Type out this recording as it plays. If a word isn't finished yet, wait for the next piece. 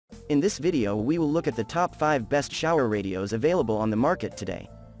In this video we will look at the top 5 best shower radios available on the market today.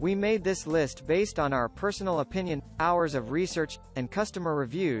 We made this list based on our personal opinion, hours of research, and customer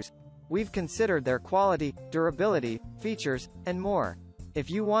reviews. We've considered their quality, durability, features, and more.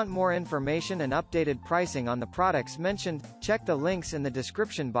 If you want more information and updated pricing on the products mentioned, check the links in the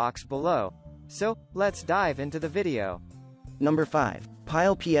description box below. So, let's dive into the video. Number 5.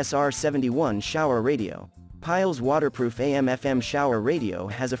 Pyle PSR71 Shower Radio. Pyle's waterproof AM/FM shower radio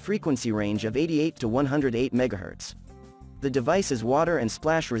has a frequency range of 88 to 108 MHz. The device is water and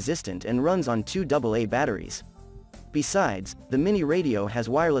splash resistant and runs on 2 AA batteries. Besides, the mini radio has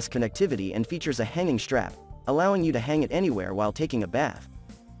wireless connectivity and features a hanging strap, allowing you to hang it anywhere while taking a bath.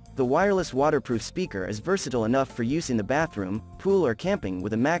 The wireless waterproof speaker is versatile enough for use in the bathroom, pool or camping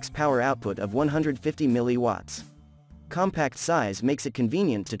with a max power output of 150 mW. Compact size makes it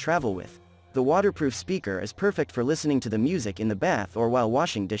convenient to travel with. The waterproof speaker is perfect for listening to the music in the bath or while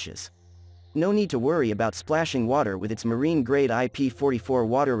washing dishes. No need to worry about splashing water with its marine-grade IP44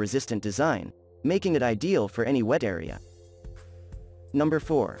 water-resistant design, making it ideal for any wet area. Number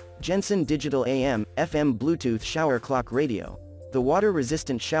 4. Jensen Digital AM/FM Bluetooth Shower Clock Radio. The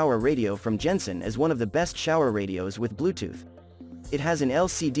water-resistant shower radio from Jensen is one of the best shower radios with Bluetooth. It has an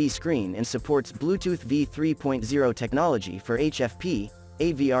LCD screen and supports Bluetooth V3.0 technology for HFP,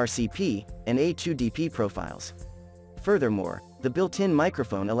 AVRCP, and A2DP profiles. Furthermore, the built-in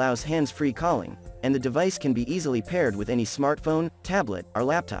microphone allows hands-free calling, and the device can be easily paired with any smartphone, tablet, or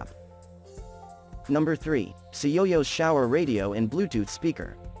laptop. Number 3. Ciyoyo's Shower Radio and Bluetooth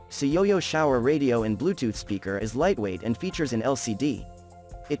Speaker. Ciyoyo Shower Radio and Bluetooth Speaker is lightweight and features an LCD.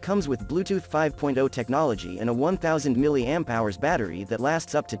 It comes with Bluetooth 5.0 technology and a 1000 mAh battery that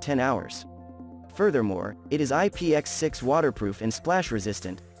lasts up to 10 hours. Furthermore, it is IPX6 waterproof and splash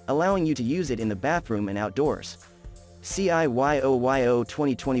resistant, allowing you to use it in the bathroom and outdoors. Ciyoyo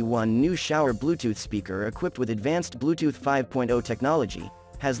 2021 new shower Bluetooth speaker equipped with advanced Bluetooth 5.0 technology,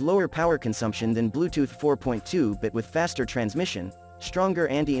 has lower power consumption than Bluetooth 4.2 but with faster transmission, stronger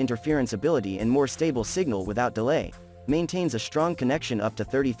anti-interference ability and more stable signal without delay, maintains a strong connection up to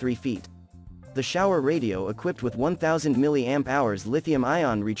 33 feet. The shower radio equipped with 1000 mAh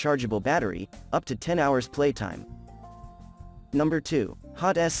lithium-ion rechargeable battery, up to 10 hours playtime. Number 2.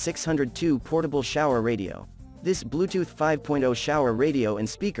 Hott S602 Portable Shower Radio. This Bluetooth 5.0 shower radio and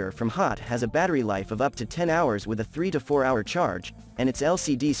speaker from Hott has a battery life of up to 10 hours with a 3 to 4 hour charge, and its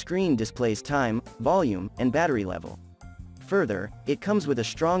LCD screen displays time, volume, and battery level. Further, it comes with a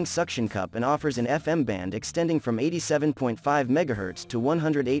strong suction cup and offers an FM band extending from 87.5 MHz to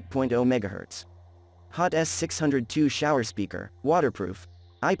 108.0 MHz. Hott S602 shower speaker, waterproof,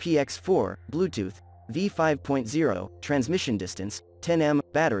 IPX4, Bluetooth, V5.0, transmission distance, 10 m,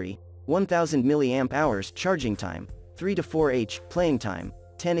 battery, 1000 mAh charging time, 3 to 4H, playing time,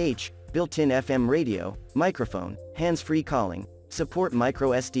 10H, built-in FM radio, microphone, hands-free calling, support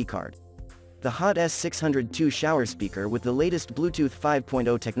micro SD card. The Hott S602 shower speaker with the latest Bluetooth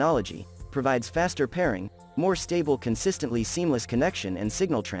 5.0 technology, provides faster pairing, more stable consistently seamless connection and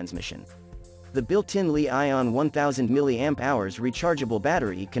signal transmission. The built-in Li-ion 1000 mAh rechargeable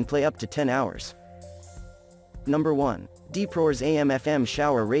battery can play up to 10 hours. Number 1. DeepRoar's AM/FM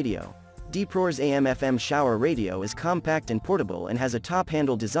Shower Radio. DeepRoar's AM/FM shower radio is compact and portable and has a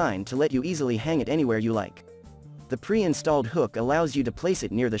top-handle design to let you easily hang it anywhere you like. The pre-installed hook allows you to place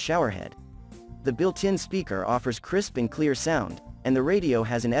it near the shower head. The built-in speaker offers crisp and clear sound, and the radio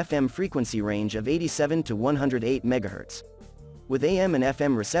has an FM frequency range of 87 to 108 MHz. With AM and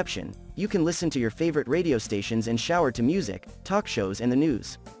FM reception, you can listen to your favorite radio stations and shower to music, talk shows and the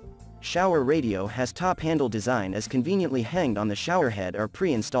news. Shower radio has top-handle design as conveniently hanged on the shower head or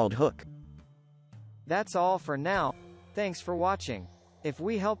pre-installed hook. That's all for now. Thanks for watching. If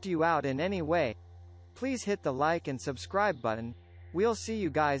we helped you out in any way, please hit the like and subscribe button. We'll see you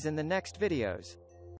guys in the next videos.